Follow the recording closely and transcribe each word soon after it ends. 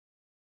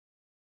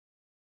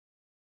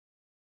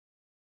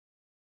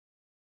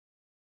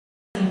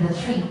in the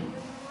tree.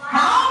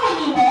 How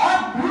many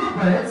more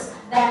bluebirds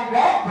than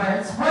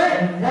redbirds were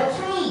in the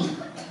tree?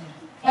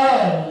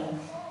 A,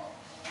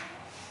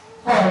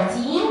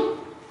 14,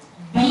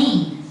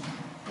 B,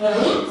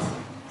 8,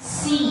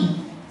 C,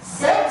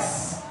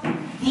 6,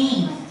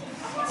 D,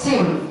 2.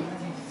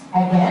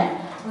 Again,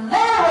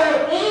 there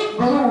were 8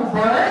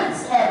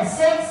 bluebirds and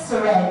 6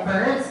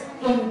 redbirds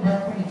in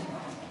the tree.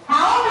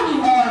 How many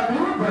more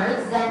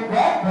bluebirds than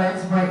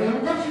redbirds were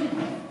in the tree?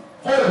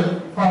 A,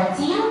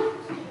 14,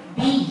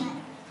 B,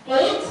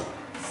 8,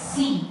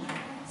 C,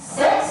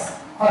 6,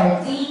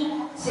 or D,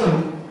 2.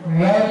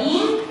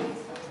 Ready?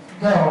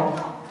 Go.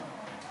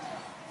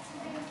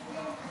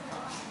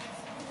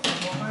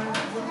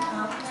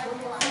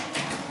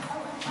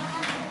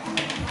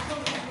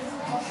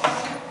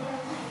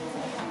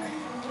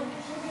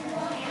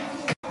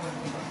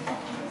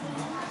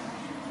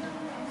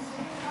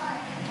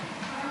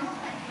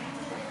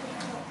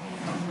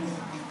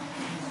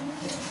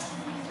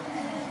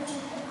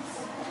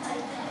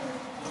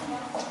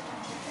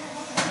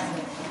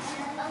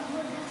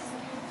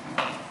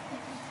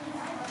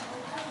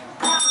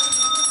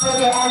 Put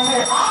your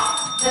answer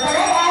up. The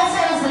correct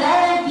answer is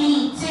letter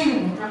B,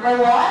 2. Number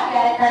 1,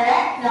 got it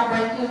correct.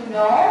 Number 2,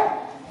 no.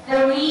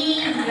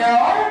 3, no.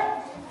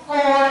 4,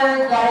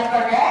 got it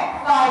correct.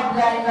 5,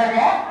 got it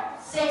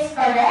correct. 6,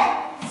 correct.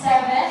 7,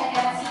 I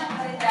can see,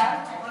 put it down.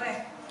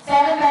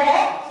 7,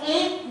 correct.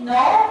 8,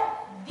 no.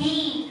 D,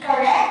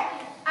 correct.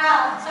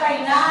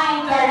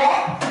 9,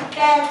 correct.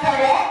 10,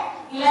 correct.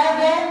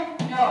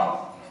 11,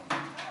 no.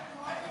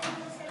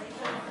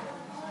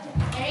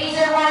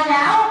 Eraser 1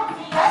 now.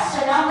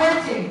 Question number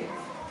 2.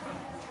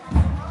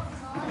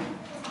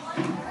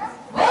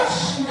 Which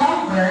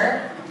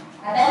number,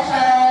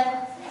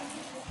 attention,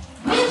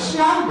 which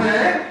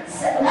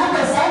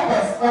number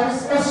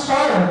sentence is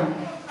shown?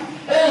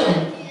 A,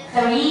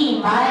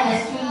 3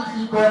 minus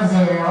 3 equals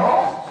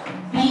 0.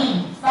 B,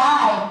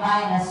 5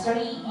 minus 3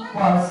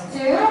 equals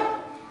 2.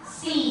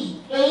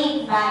 C,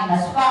 8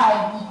 minus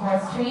 5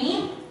 equals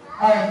 3.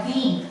 Or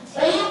D,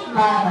 8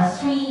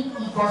 minus 3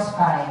 equals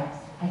 5.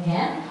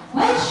 Again,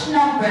 which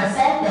number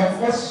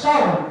sentence is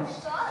shown?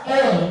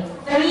 A,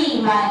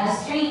 3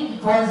 minus 3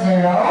 equals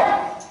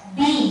 0.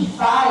 B,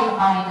 5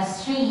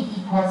 minus 3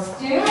 equals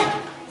 2.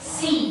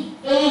 C,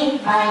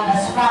 8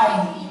 minus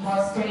 5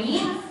 equals 3.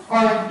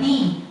 Or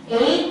D,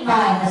 8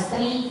 minus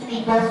 3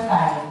 equals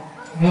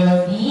 5.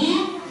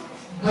 Ready?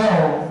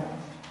 Go.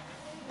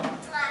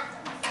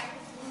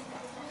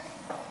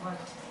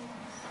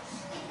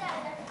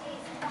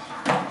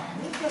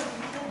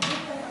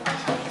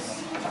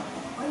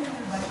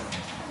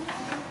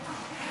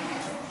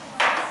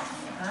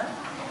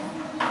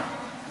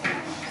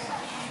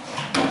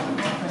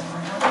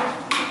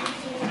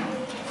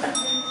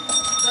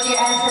 Your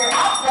answer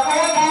up. The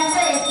correct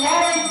answer is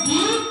letter D,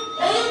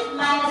 8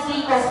 minus 3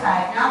 equals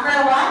 5. Number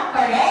 1,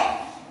 correct.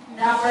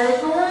 Number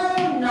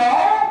 2, no.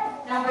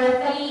 Number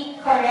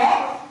 3,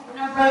 correct.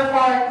 Number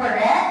 4,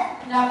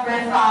 correct. Number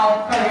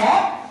 5,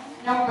 correct.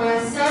 Number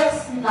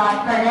 6,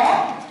 not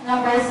correct.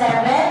 Number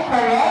 7,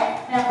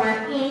 correct. Number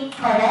 8,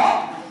 correct.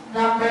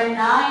 Number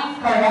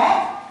 9,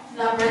 correct.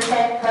 Number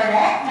 10,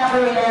 correct.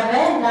 Number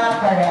 11, not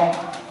correct.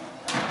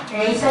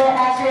 Erase your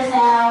answers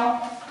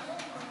now.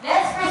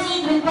 Let's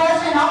proceed with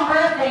question number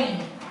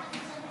 3.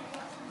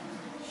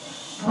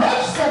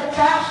 Which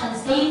subtraction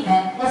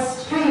statement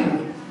is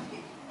true?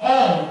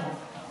 A,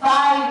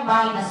 5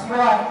 minus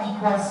 1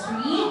 equals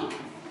 3.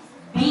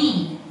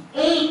 B,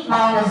 8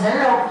 minus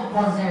 0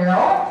 equals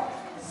 0.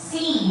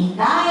 C,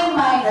 9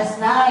 minus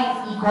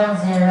 9 equals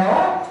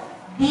 0.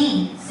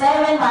 D,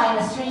 7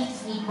 minus 3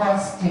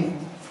 equals 2.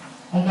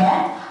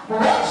 Again,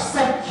 which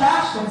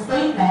subtraction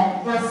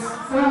statement is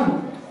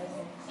true?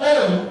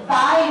 A,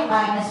 5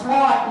 minus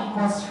 1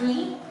 equals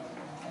 3.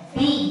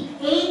 B,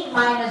 8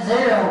 minus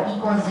 0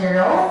 equals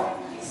 0.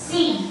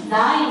 C,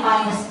 9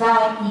 minus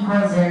 9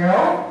 equals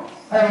 0.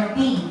 Or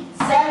D,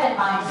 7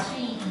 minus 3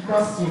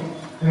 equals 2.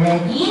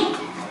 Ready?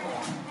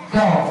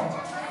 Go.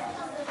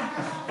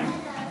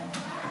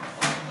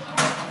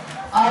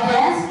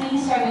 Audience,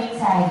 please remain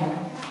silent.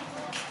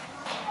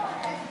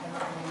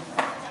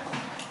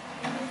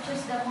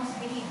 Choose the most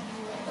believed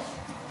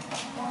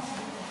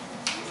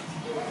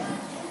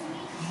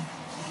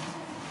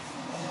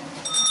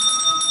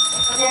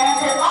the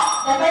answer up.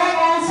 The correct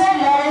answer,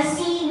 letter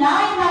C,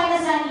 9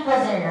 minus 9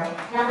 equals 0.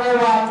 Number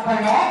 1,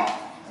 correct.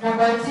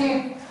 Number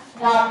 2,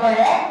 not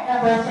correct.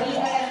 Number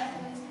 3,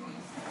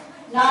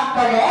 not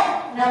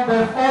correct.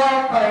 Number 4,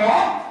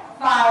 correct.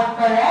 5,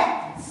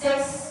 correct.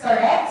 6,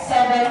 correct.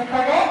 7,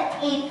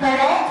 correct. 8,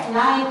 correct.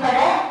 9,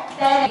 correct.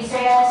 10 is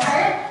your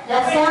answer.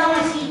 Let's now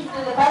proceed to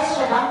the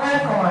question number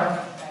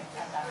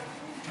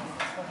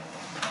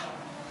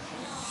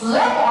 4.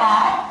 Look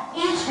at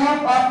each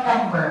group of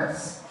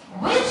numbers.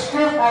 Which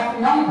group of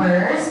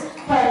numbers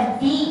can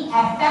be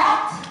a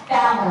fact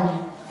family?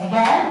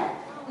 Again,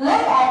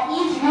 look at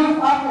each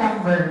group of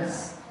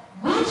numbers.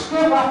 Which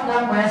group of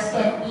numbers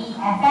can be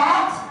a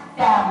fact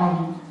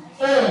family?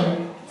 A,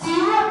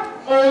 2,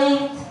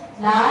 8,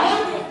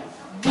 9.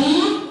 B,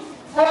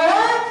 4,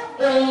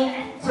 8,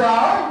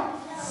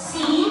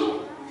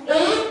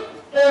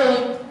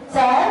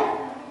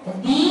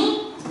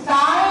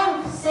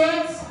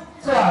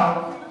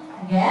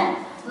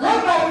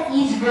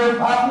 these group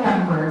of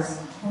numbers.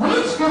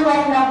 Which group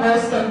of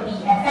numbers can be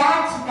a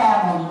fact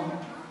family?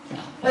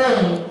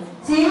 A,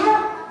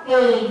 2,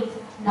 8,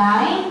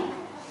 9.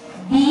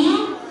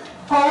 B,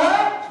 4,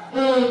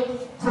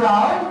 8,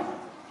 12.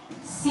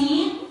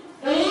 C,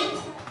 8,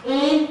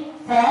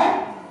 8,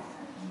 10.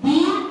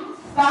 D,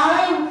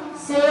 5,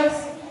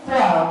 6,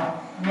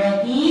 12.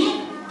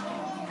 Ready?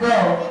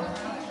 Go.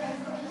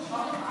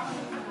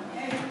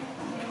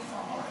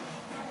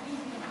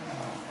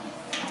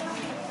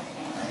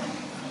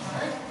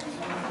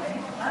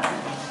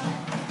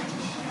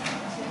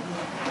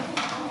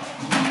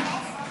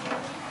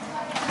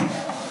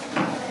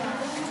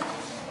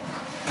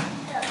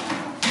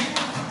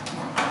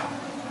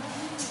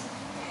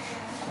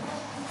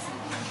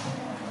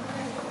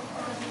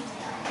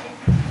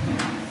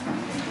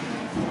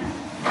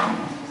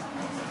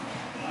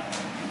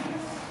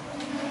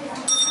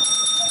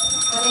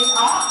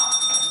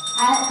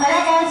 And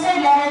correct answer,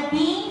 letter B,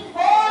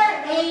 4,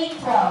 8,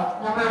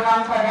 12. Number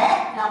 1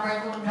 correct, number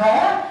 2 no,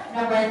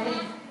 number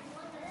 3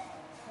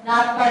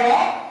 not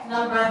correct,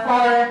 number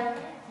 4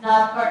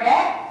 not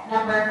correct,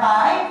 number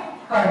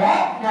 5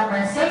 correct,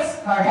 number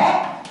 6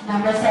 correct,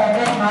 number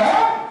 7 no,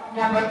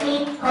 number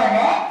 8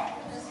 correct,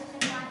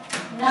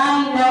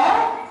 9 no,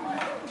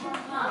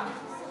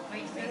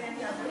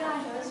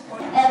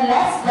 and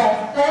less than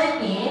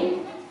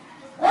 13.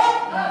 What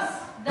is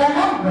the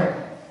number?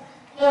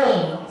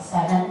 A,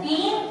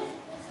 17,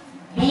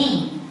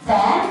 B,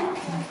 10,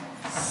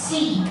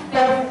 C,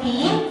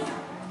 15,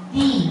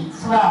 D,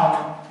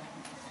 12.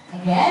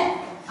 Again,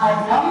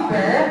 a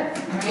number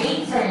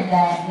greater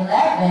than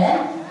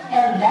 11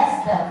 and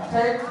less than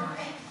 13.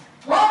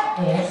 What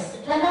is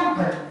the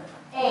number?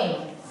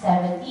 A,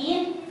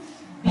 17,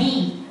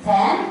 B,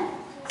 10,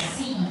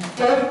 C,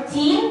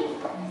 15,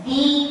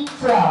 D,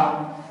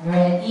 12.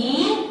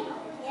 Ready?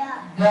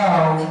 Yeah. Go.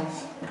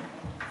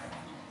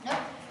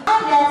 Now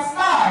let's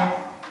start.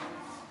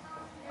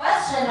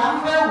 Question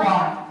number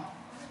 1.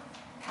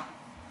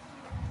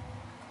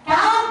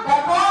 Count the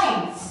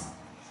coins.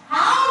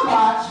 How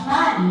much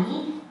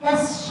money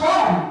is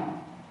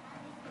shown?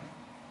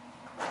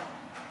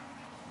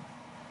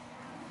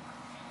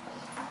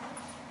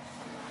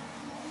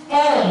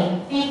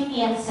 A,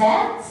 15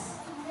 cents.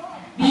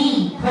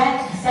 B,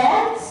 20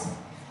 cents.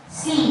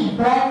 C,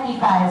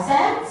 25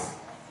 cents.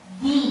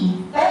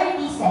 D,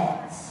 30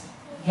 cents.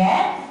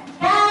 Again,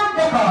 count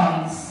the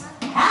coins.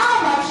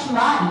 How much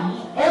money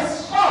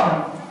is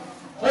shown?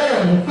 A,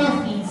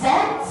 15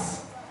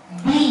 cents.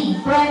 B,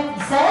 20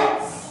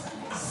 cents.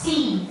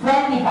 C,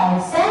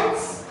 25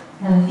 cents.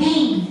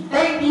 D,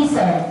 30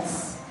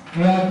 cents.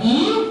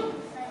 Ready?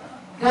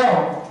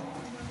 Go.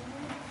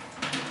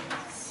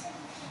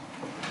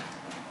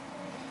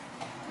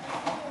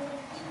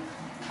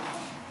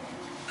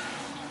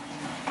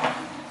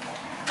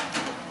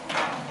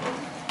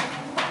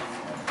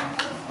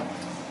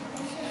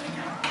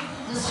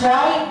 Just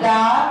write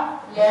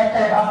the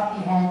letter of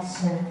the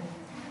answer.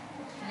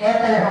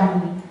 Letter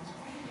only.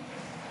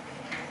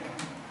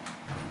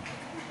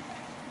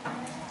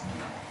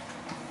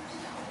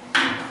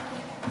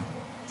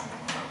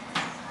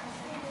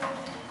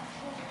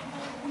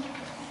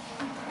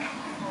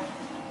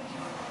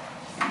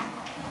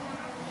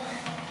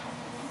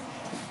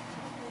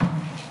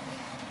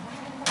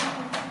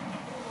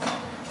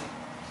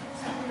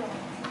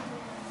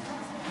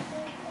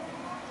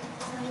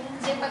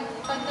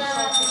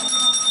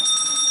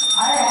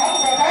 Alright,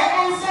 the correct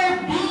answer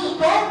B,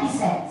 20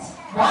 cents.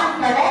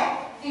 1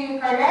 correct, 2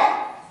 correct,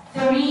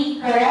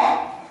 3 correct,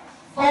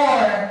 4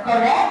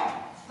 correct,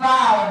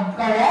 5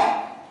 correct,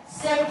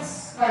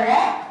 6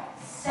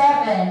 correct,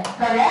 7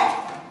 correct,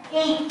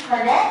 8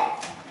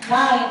 correct,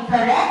 9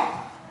 correct,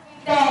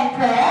 10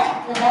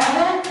 correct,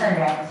 11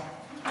 correct.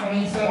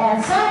 Erase your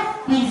answer.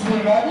 Please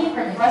be ready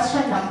for the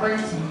question number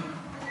 2.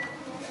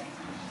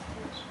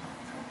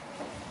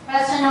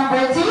 Question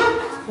number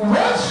 2.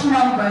 Which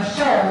number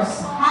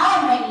shows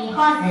how many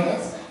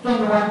hundreds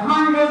in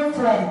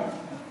 120?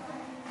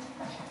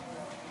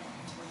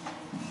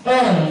 A,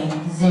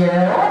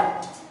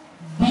 0,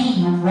 B,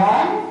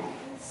 1,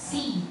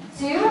 C,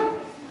 2,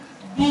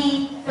 D,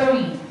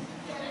 3.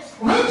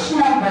 Which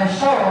number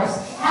shows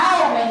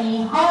how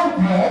many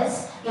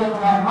hundreds in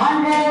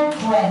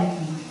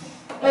 120?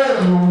 A,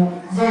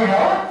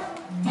 0,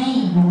 B,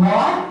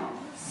 1,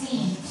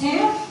 C,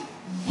 2,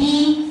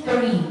 D,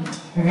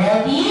 3.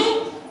 Ready?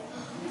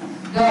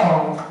 Go.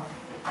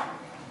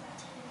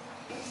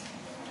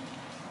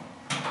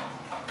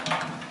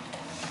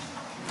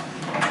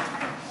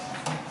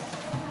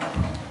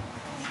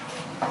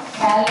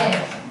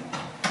 Caleb.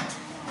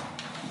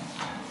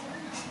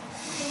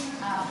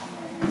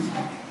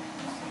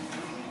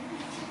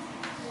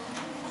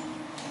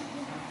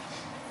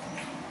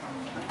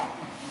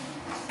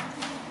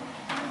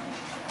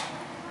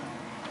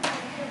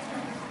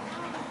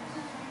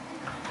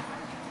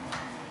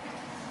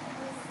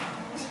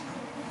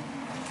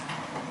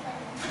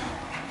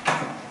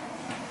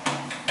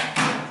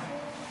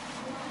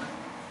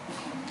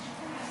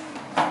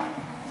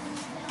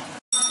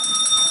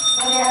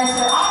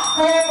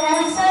 Correct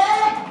answer.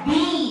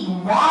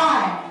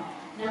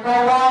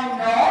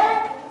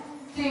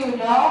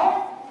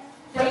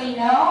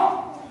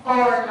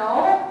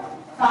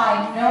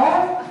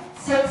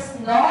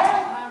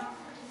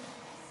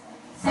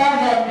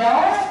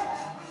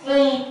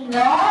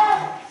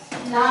 No.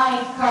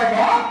 9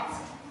 correct.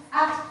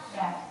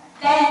 Yeah.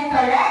 10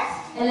 correct.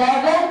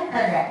 11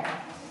 correct.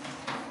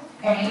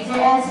 Erase your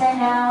answer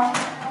now.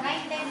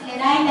 9,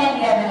 10,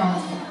 11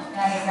 also.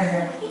 Very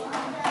correct.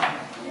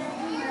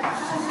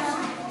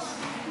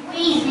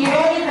 Please be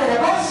ready for the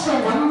question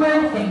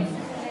number 3.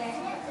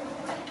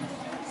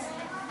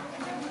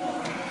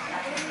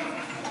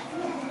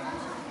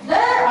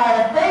 There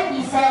are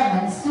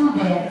 37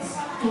 students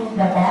in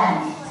the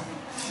band.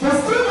 The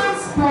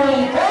students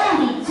play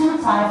only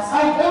 2 types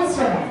of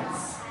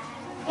instruments.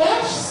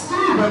 Each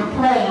student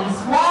plays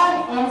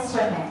 1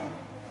 instrument.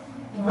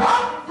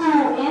 What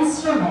 2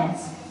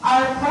 instruments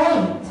are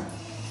played?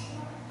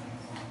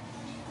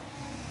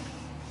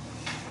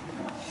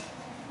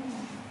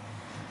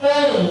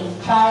 A.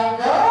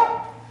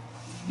 Triangle.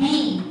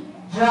 B.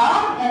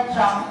 Drum and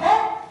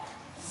trumpet.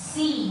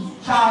 C.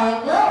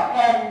 Triangle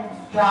and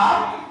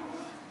drum.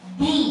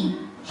 D.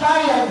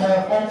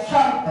 Triangle and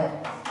trumpet.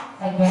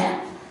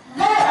 Again,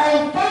 there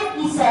are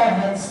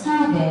 37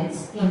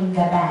 students in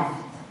the band.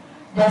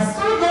 The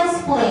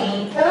students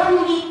play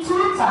only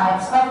 2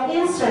 types of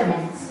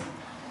instruments.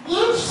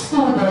 Each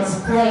student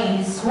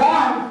plays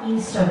 1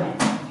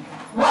 instrument.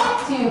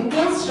 What 2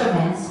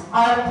 instruments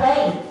are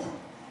played?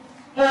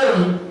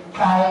 A.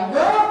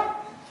 Triangle.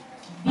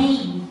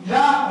 B.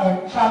 Drum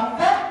and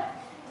trumpet.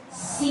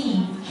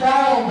 C.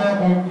 Triangle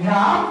and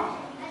drum.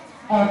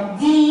 And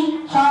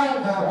D.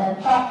 Triangle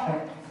and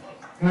trumpet.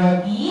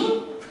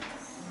 Ready?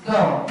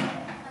 Go.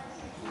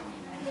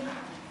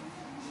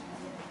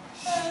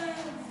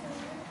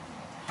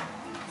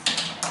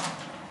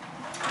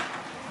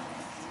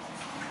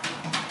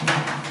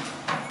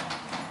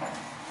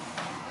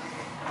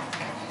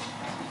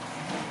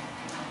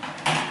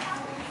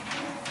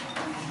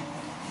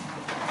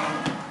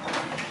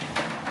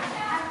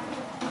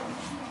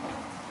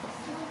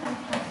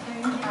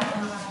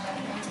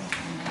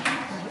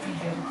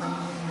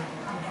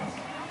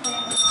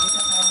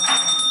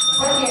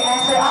 Put your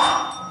answer up.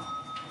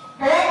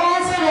 Correct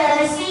answer,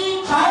 letter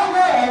C,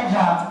 triangle and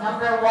drum.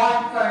 Number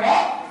 1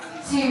 correct,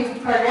 2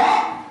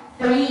 correct,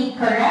 3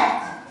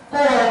 correct, 4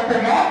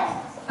 correct,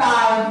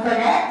 5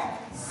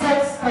 correct,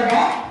 6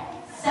 correct,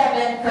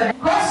 7 correct.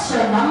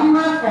 Question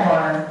number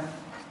 4.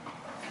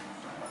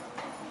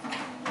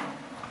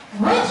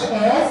 Which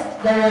is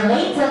the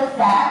related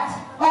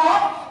fact of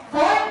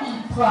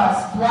 40 plus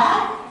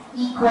blank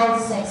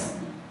equals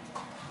 60?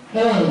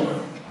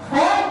 A.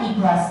 40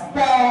 plus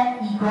 10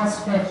 equals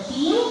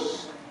 50.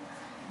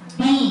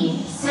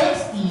 B.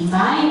 60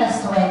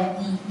 minus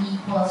 20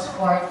 equals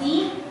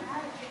 40.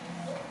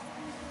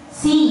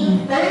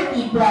 C.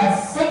 30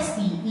 plus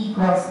 60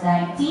 equals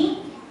 90.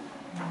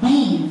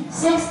 D.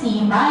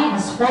 60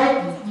 minus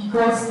 40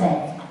 equals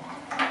 10.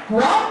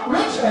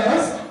 Which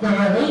is the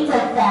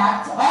related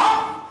fact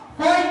of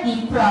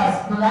 40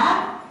 plus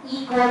blank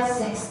equals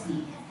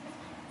 60?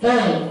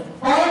 A.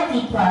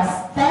 40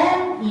 plus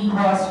 10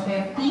 equals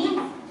 50.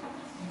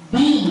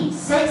 B.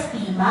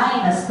 60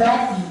 minus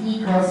 20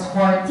 equals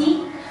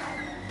 40.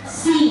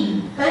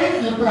 C.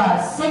 30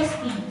 plus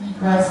 60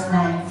 equals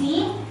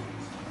 90.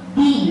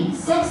 D.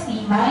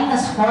 60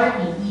 minus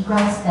 40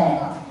 equals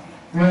 10.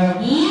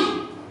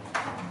 Ready?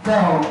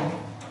 Go.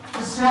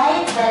 Just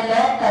write the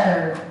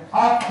letter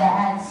of the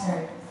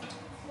answer.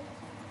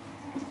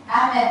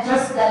 Ahmed,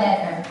 just the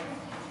letter.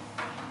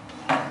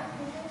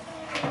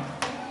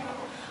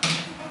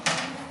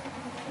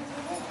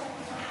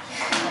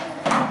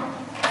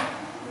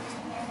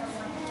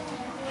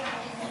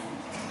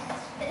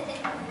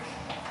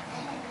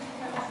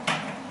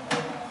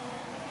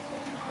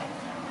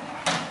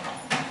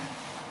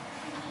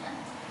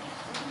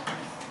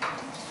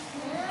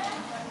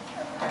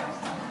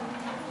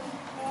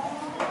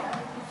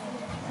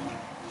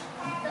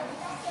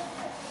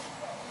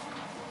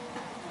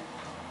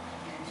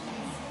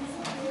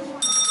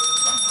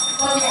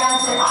 Put your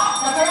answer up.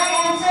 The correct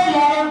answer,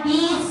 letter B,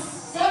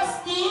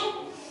 60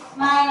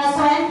 minus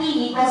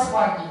 20 equals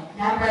 40.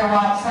 Number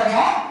 1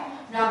 correct.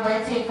 Number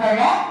 2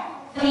 correct.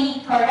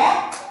 3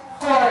 correct.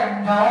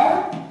 4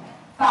 no.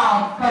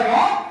 5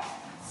 correct.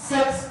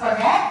 6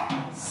 correct.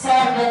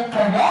 7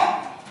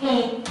 correct.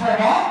 8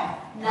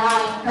 correct.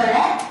 9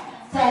 correct.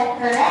 10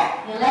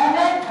 correct.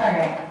 11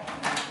 correct.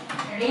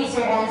 Erase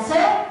your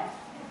answer.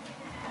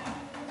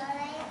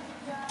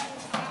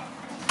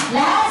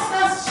 Last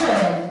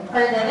question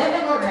for the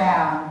difficult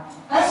round.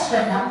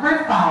 Question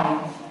number 5.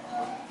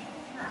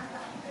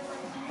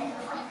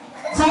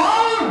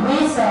 Tall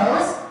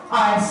whistles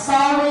are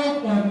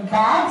sold in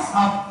bags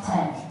of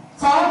 10.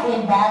 Sold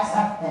in bags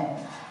of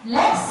 10.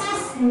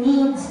 Lexis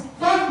needs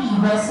 50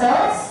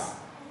 whistles.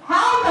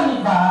 How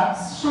many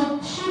bags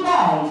should she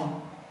buy?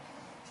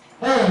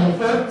 A.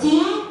 50.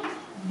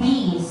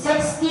 B.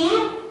 60.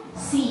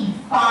 C.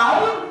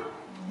 5.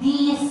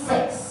 D.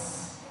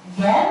 6.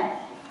 Again.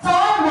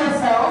 Tall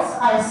whistles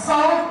are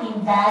sold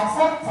in bags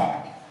of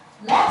 10.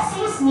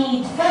 Lexis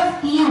needs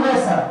 50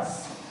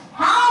 whistles.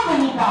 How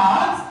many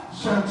bags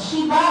should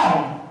she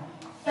buy?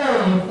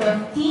 A.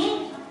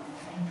 50.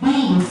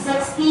 B.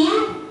 60.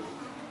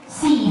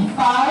 C.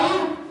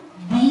 5.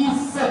 D.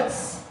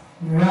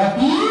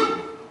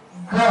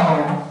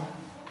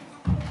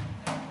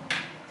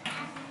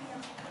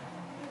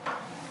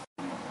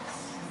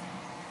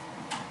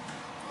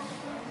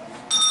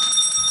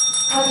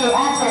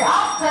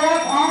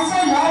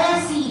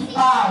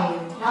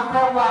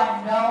 Number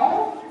 1,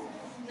 no.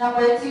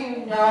 Number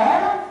 2,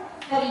 no.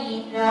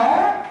 3,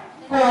 no.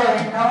 4,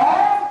 no.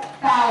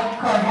 5,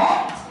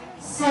 correct.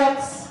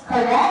 6,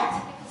 correct.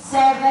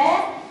 7,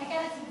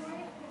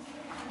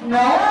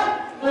 no.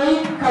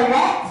 8,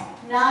 correct.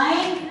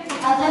 9,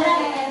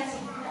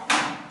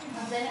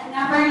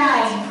 number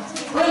 9.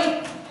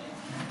 Wait.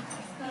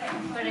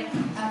 Correct.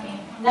 Okay.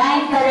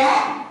 9,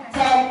 correct.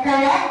 10,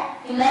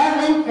 correct.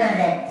 11,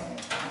 correct.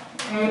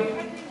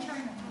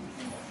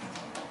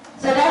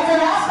 So that's the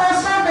last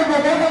question for the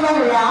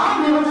difficult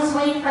round. We will just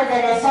wait for the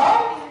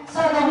result so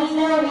that we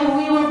know if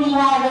we will be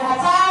having a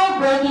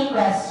tie-breaking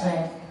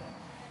question.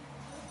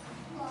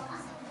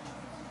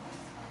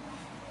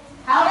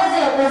 How is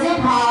it? Is it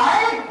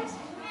hard?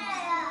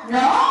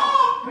 No?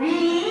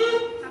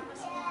 Really?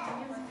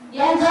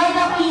 You enjoyed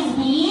the quiz, B?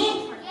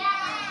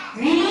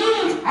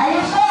 Really? Are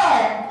you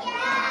sure?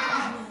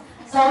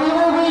 So we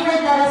will wait for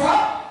the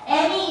result.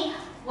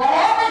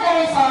 Whatever the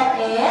result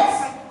is,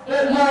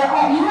 you are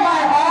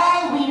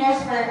all winners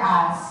for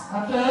us.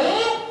 Okay?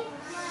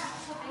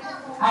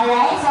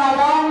 Alright, so I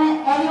don't want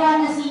anyone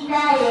to see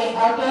crying.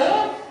 Okay?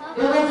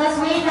 We will just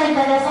wait for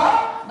the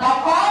result. But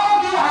all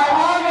of you are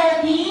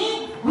already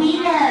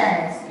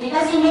winners.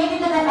 Because you made it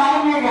to the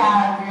final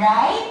round,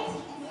 right?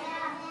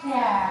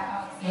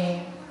 Yeah. Okay.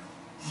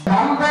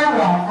 Number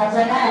 1.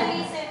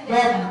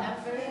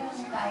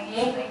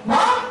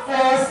 What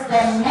is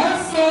the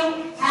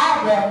missing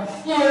addend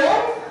in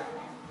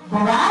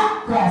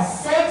blank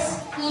plus 6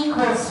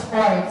 equals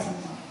 40?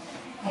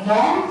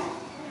 Again,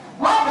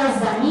 what is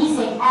the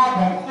missing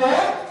addend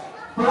in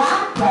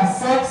blank plus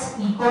 6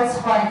 equals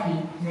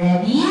 40?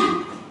 Ready?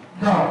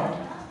 Go.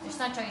 There's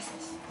no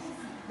choices.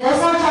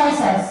 There's no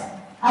choices.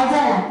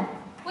 Addend.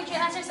 Put your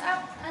answers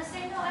up. Answer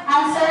no.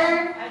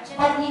 Answer.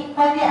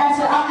 Put the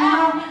answer up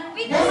now.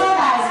 There's no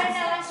time.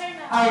 Answer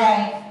no.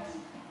 Alright.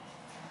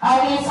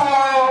 Okay, so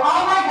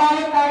Omar got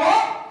it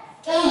correct.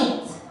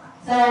 8.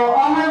 So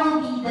Omar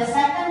will be the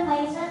second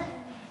placer.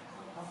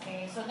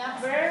 Okay, so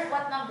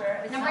what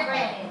number? It's Number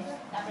 10.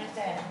 Number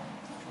 10.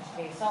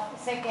 Okay, so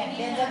second.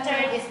 Then the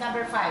third is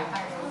number 5.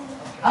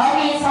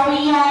 Okay, so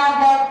we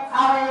have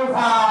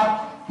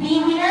our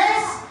 3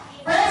 winners.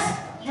 First,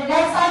 the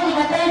next time in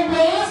the third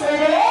place,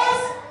 it is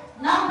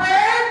number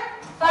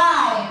 5.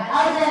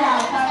 Aldana,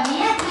 come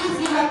here. Please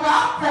give a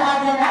clap for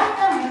Aldana.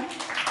 Come here.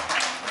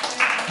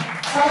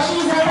 So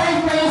she's the third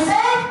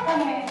placer.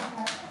 Come here.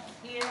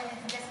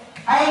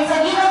 Alright, so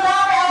give a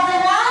clap for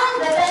Aldana,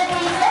 the third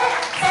placer.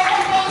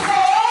 Second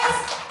placer is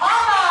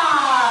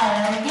Omar.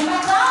 Give a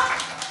clap.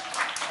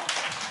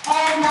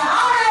 And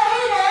our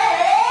winner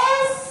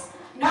is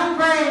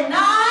number 9,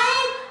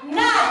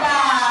 Nada.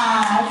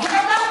 Give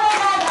a clap for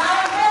Nada,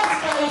 our first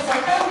placer.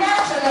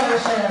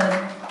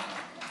 Congratulations.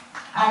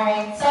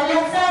 Alright, so